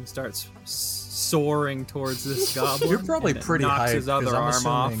comes up and starts soaring towards this goblin. You're probably and it pretty knocks hyped his because other I'm arm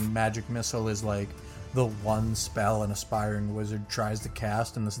off. assuming magic missile is like the one spell an aspiring wizard tries to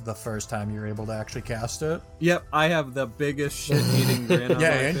cast, and this is the first time you're able to actually cast it. Yep, I have the biggest shit-eating grin on my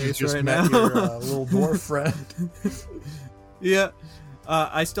And you face just right met now. your little dwarf friend. Yeah.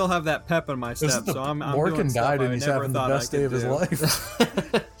 I still have that pep in my step, so I'm doing Morgan stuff died, I and he's never having the thought I best day could of his do.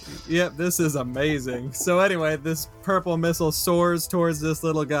 life. Yep, this is amazing. So anyway, this purple missile soars towards this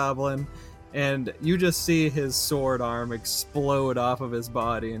little goblin, and you just see his sword arm explode off of his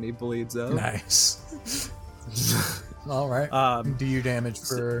body, and he bleeds out. Nice. All right. Do you damage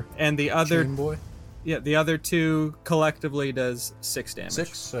for And the other, Chain Boy? the other two collectively does 6 damage.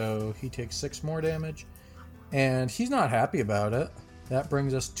 6, so he takes 6 more damage. And he's not happy about it. That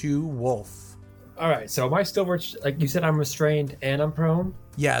brings us to Wolf. All right, so am I still like you said? I'm restrained and I'm prone.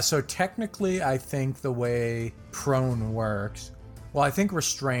 Yeah, so technically, I think the way prone works, well, I think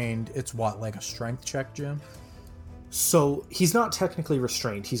restrained, it's what, like a strength check, Jim? So he's not technically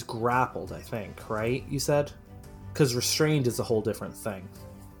restrained. He's grappled, I think, right? You said? Because restrained is a whole different thing.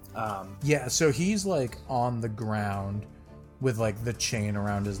 Yeah, so he's like on the ground with like the chain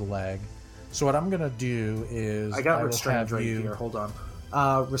around his leg. So what I'm gonna do is I got will restrained have right you- here. Hold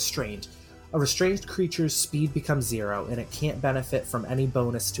on. Restrained. A restrained creature's speed becomes 0, and it can't benefit from any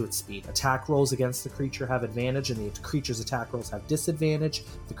bonus to its speed. Attack rolls against the creature have advantage, and the creature's attack rolls have disadvantage.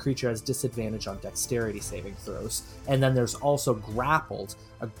 The creature has disadvantage on dexterity saving throws. And then there's also grappled.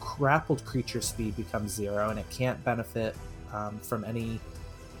 A grappled creature's speed becomes 0, and it can't benefit from any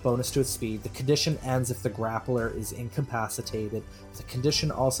bonus to its speed. The condition ends if the grappler is incapacitated. The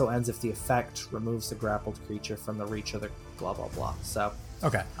condition also ends if the effect removes the grappled creature from the reach of the blah blah blah. So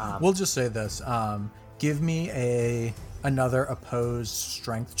Okay, we'll just say this. Give me another opposed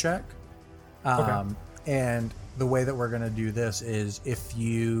strength check. Okay. And the way that we're going to do this is if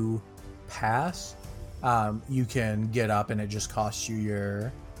you pass, you can get up and it just costs you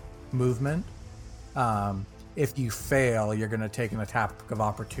your movement. If you fail, you're going to take an attack of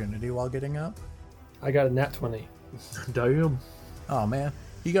opportunity while getting up. I got a nat 20. damn. Oh, man.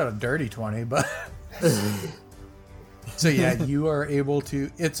 You got a dirty 20, but... So yeah, you are able to.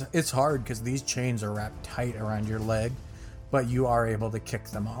 It's hard because these chains are wrapped tight around your leg, but you are able to kick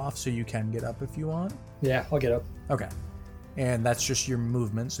them off, so you can get up if you want. Yeah, I'll get up. Okay, and that's just your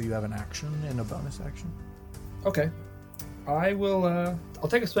movement, so you have an action and a bonus action. Okay, I will. I'll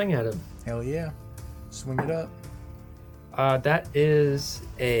take a swing at him. Hell yeah, swing it up. That is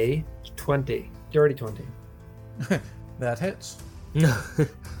a 20, dirty 20. That hits.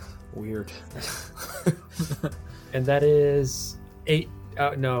 Weird. And that is 8.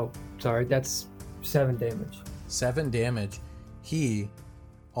 No, sorry, that's 7 damage. 7 damage. He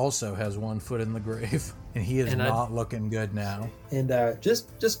also has 1 foot in the grave, and he is And not looking good now. And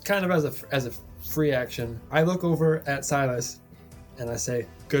just kind of as a free action, I look over at Silas, and I say,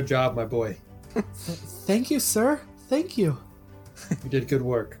 "Good job, my boy. Thank you, sir. Thank you. You did good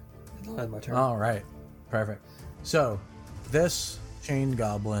work." And I'll end my turn. All right, perfect. So this chained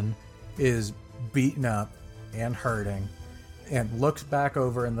goblin is beaten up and hurting, and looks back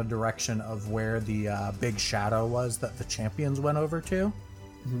over in the direction of where the big shadow was that the champions went over to.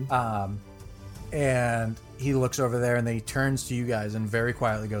 And he looks over there, and then he turns to you guys and very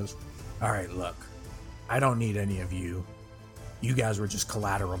quietly goes, "All right, look, I don't need any of you. You guys were just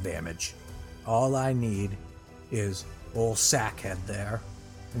collateral damage. All I need is old Sackhead there,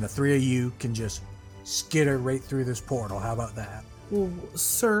 and the 3 of you can just skitter right through this portal. How about that?" Well,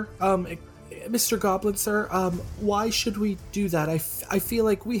 sir, Mr. Goblin, sir, why should we do that? I feel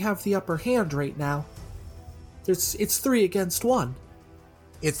like we have the upper hand right now. It's 3 against 1.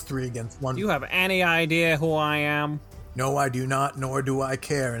 It's 3 against 1. Do you have any idea who I am? No, I do not, nor do I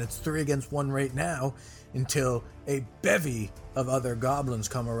care, and it's 3 against 1 right now until a bevy of other goblins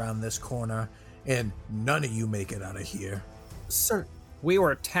come around this corner, and none of you make it out of here. Sir, We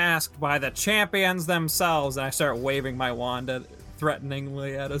were tasked by the champions themselves, and I start waving my wand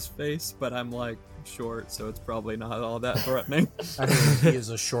threateningly at his face, but I'm like short, so it's probably not all that threatening. I mean, he is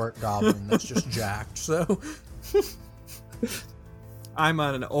a short goblin that's just jacked, so... I'm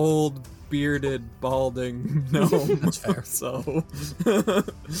an old, bearded, balding gnome. That's fair. So,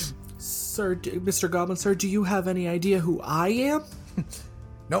 sir, Mr. Goblin, sir, do you have any idea who I am?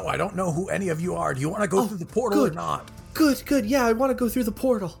 No, I don't know who any of you are. Do you want to go through the portal good. or not? Good, yeah, I want to go through the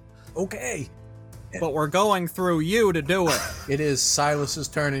portal. Okay. but we're going through you to do it. It is Silas's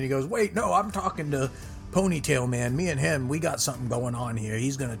turn, and he goes, "Wait, no, I'm talking to Ponytail Man. Me and him, we got something going on here.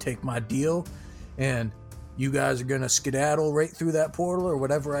 He's going to take my deal, and you guys are going to skedaddle right through that portal or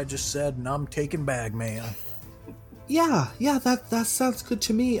whatever I just said, and I'm taking Bagman." Yeah, that sounds good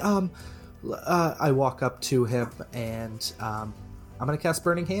to me. I walk up to him and I'm gonna cast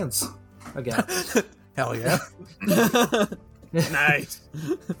Burning Hands again. Hell yeah. Nice.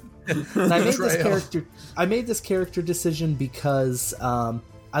 And Betrayal. I made this character decision because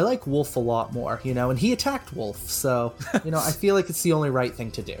I like Wolf a lot more, and he attacked Wolf, so I feel like it's the only right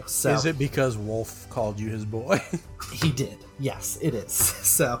thing to do. So Is it because Wolf called you his boy? he did. Yes, it is.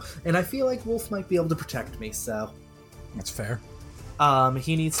 So, and I feel like Wolf might be able to protect me. So, That's fair.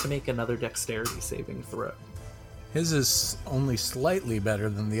 he needs to make another dexterity saving throw. His is only slightly better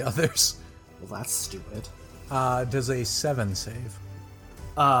than the others. Well, that's stupid. Does a 7 save?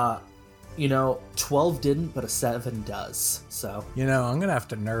 12 didn't, but a 7 does. So, I'm going to have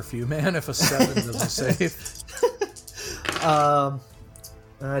to nerf you, man, if a 7 doesn't save. I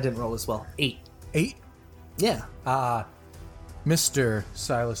didn't roll as well. 8. 8? Yeah. Mr.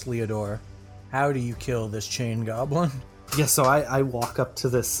 Silas Leodore, how do you kill this chain goblin? Yeah, so I walk up to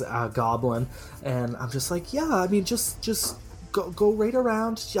this goblin, and I'm just like, yeah, I mean, just go right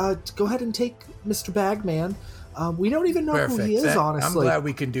around. Go ahead and take Mr. Bagman. We don't even know who he is, honestly.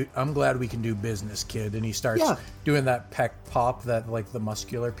 I'm glad we can do business, kid. And he starts doing that pec pop that like the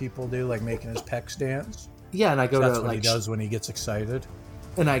muscular people do, like making his pecs dance. Yeah, and I go That's to what he does when he gets excited.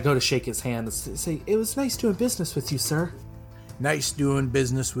 And I go to shake his hand and say, "It was nice doing business with you, sir." Nice doing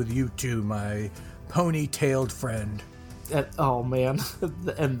business with you too, my pony-tailed friend. Oh man!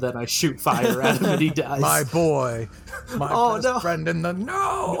 And then I shoot fire at him, and he dies. My boy, my best friend in the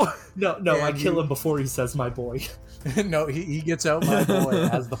no. No! I kill him before he says "my boy." No, he gets out my boy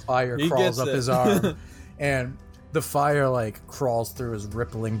as the fire crawls up his arm, and the fire like crawls through his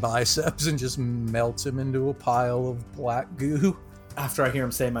rippling biceps and just melts him into a pile of black goo. After I hear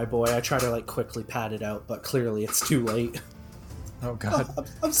him say "my boy," I try to like quickly pat it out, but clearly it's too late. Oh god!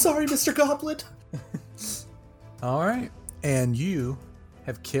 I'm sorry, Mr. Goblin. All right. And you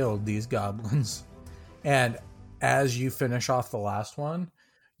have killed these goblins. And as you finish off the last one,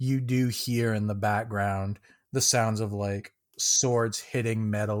 you do hear in the background the sounds of like swords hitting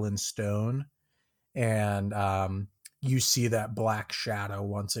metal and stone. And you see that black shadow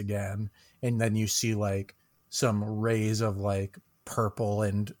once again. And then you see like some rays of like purple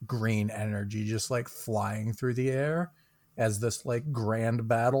and green energy just like flying through the air as this like grand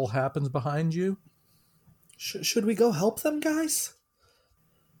battle happens behind you. Should we go help them, guys?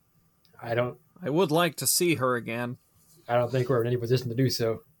 I would like to see her again. I don't think we're in any position to do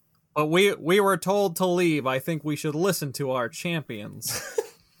so. But we were told to leave. I think we should listen to our champions.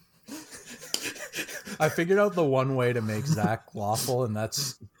 I figured out the one way to make Zach lawful, and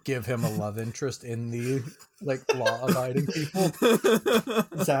that's give him a love interest in the like law-abiding people.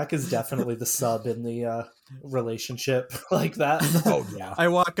 Zach is definitely the sub in the relationship like that. Oh yeah.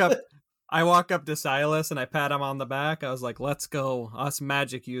 I walk up to Silas and I pat him on the back. I was like, "Let's go. Us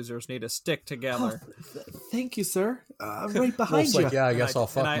magic users need to stick together." Thank you, sir. Right behind Wolf's you. like, yeah, I guess I'll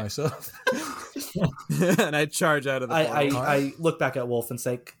fuck myself. And I charge out of the portal. I look back at Wolf and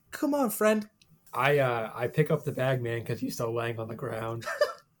say, "Come on, friend." I pick up the Bagman because he's still laying on the ground.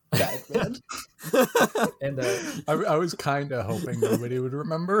 Bagman. And I was kind of hoping nobody would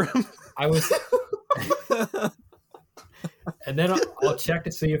remember him. I was. And then I'll check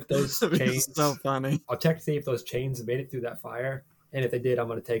to see if those chains. So funny. I'll check to see if those chains made it through that fire, and if they did, I'm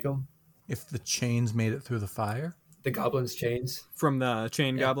going to take them. If the chains made it through the fire, The goblin's chains. From the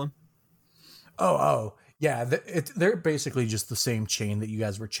chain goblin. oh, yeah, they're basically just the same chain that you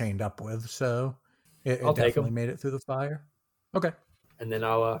guys were chained up with, so it I'll take definitely 'em. made it through the fire. Okay, And then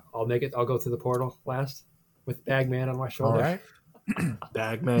I'll make it. I'll go through the portal last with Bagman on my shoulder. all right.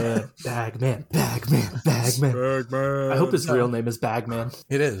 Bagman. I hope his real name is Bagman.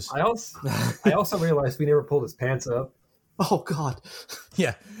 It is. I also realized we never pulled his pants up. Oh, God.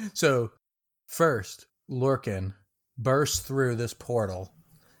 Yeah. So first, Lorcan bursts through this portal,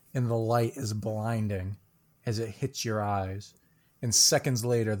 and the light is blinding as it hits your eyes. And seconds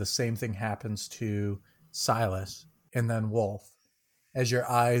later, the same thing happens to Silas and then Wolf, as your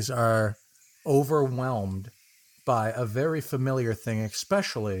eyes are overwhelmed by a very familiar thing,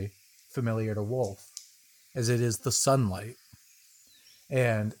 especially familiar to Wolf, as it is the sunlight.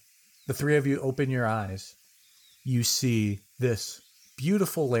 And the three of you open your eyes. You see this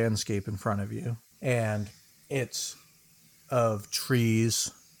beautiful landscape in front of you, and it's of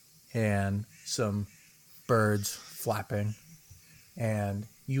trees and some birds flapping. And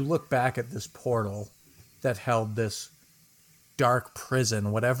you look back at this portal that held this dark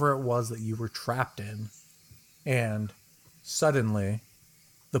prison, whatever it was that you were trapped in. And suddenly,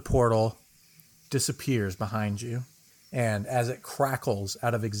 the portal disappears behind you. And as it crackles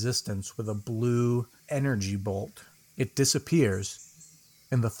out of existence with a blue energy bolt, it disappears.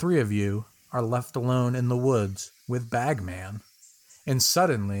 And the three of you are left alone in the woods with Bagman. And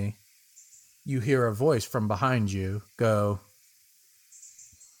suddenly, you hear a voice from behind you go,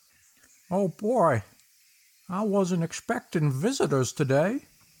 "Oh boy, I wasn't expecting visitors today."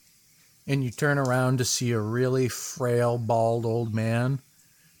 And you turn around to see a really frail, bald old man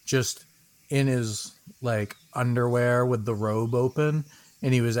just in his like underwear with the robe open,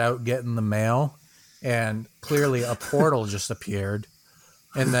 and he was out getting the mail, and clearly a portal just appeared,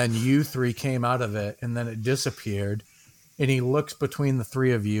 and then you three came out of it, and then it disappeared, and he looks between the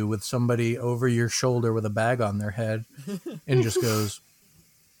three of you with somebody over your shoulder with a bag on their head and just goes,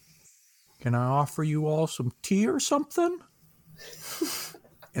 "Can I offer you all some tea or something?"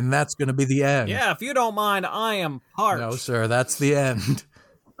 And that's going to be the end. Yeah, if you don't mind, I am parched. No, sir, that's the end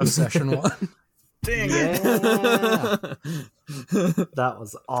of session 1. Dang Yeah. it. That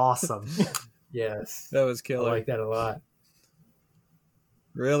was awesome. Yes. That was I killer. like that a lot.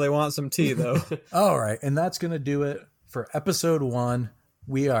 Really want some tea, though. All right, and that's going to do it for episode 1.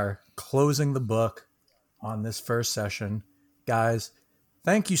 We are closing the book on this first session. Guys,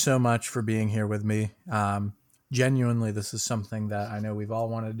 thank you so much for being here with me. Genuinely, this is something that I know we've all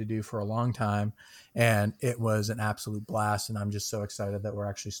wanted to do for a long time, and it was an absolute blast, and I'm just so excited that we're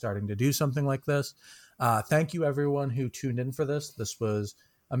actually starting to do something like this. Thank you, everyone who tuned in for this. This was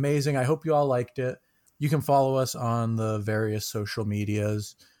amazing. I hope you all liked it. You can follow us on the various social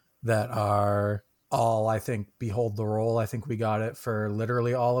medias that are all, I think, Behold the Roll. I think we got it for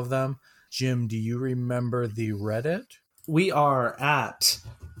literally all of them. Jim, do you remember the Reddit? We are at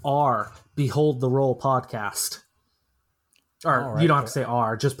our Behold the Roll podcast. Or All right. you don't have to say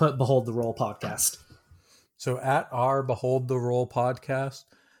R, just put Behold the Roll podcast. So at our Behold the Roll podcast,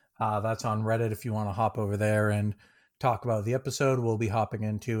 that's on Reddit if you want to hop over there and talk about the episode. We'll be hopping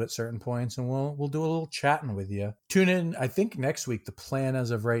into at certain points, and we'll do a little chatting with you. Tune in, I think, next week. The plan as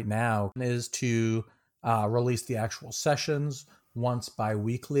of right now is to release the actual sessions once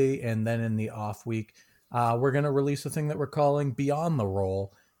bi-weekly, and then in the off week, we're going to release a thing that we're calling Beyond the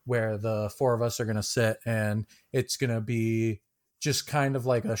Roll, where the 4 of us are going to sit, and it's going to be just kind of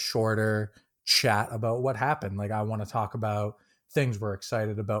like a shorter chat about what happened. Like, I want to talk about things we're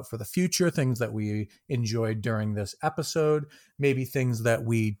excited about for the future, things that we enjoyed during this episode, maybe things that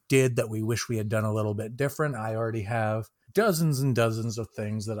we did that we wish we had done a little bit different. I already have dozens and dozens of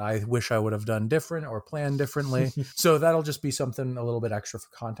things that I wish I would have done different or planned differently. So that'll just be something a little bit extra for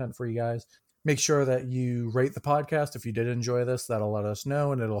content for you guys. Make sure that you rate the podcast. If you did enjoy this, that'll let us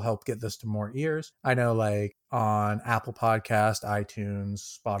know, and it'll help get this to more ears. I know, like, on Apple Podcast,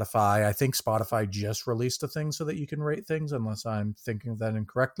 iTunes, Spotify, I think Spotify just released a thing so that you can rate things, unless I'm thinking of that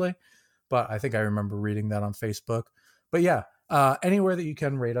incorrectly. But I think I remember reading that on Facebook. But yeah, anywhere that you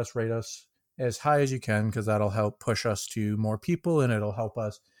can rate us as high as you can, because that'll help push us to more people, and it'll help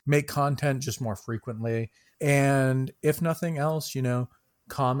us make content just more frequently. And if nothing else,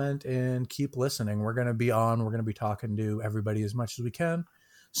 comment and keep listening. We're going to be talking to everybody as much as we can.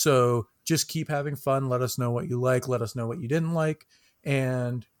 So just keep having fun. Let us know what you like. Let us know what you didn't like.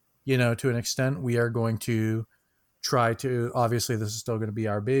 And, to an extent, we are going to try to, obviously this is still going to be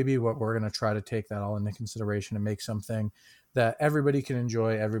our baby. What we're going to try to take that all into consideration and make something that everybody can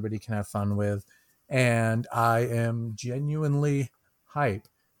enjoy, everybody can have fun with. And I am genuinely hyped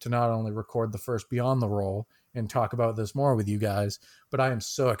to not only record the first Beyond the Roll and talk about this more with you guys, but I am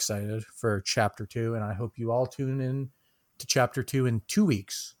so excited for Chapter 2, and I hope you all tune in to Chapter 2 in 2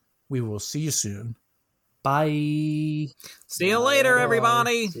 weeks. We will see you soon. Bye. See you later, Bye.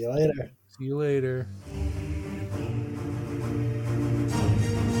 everybody. See you later. See you later.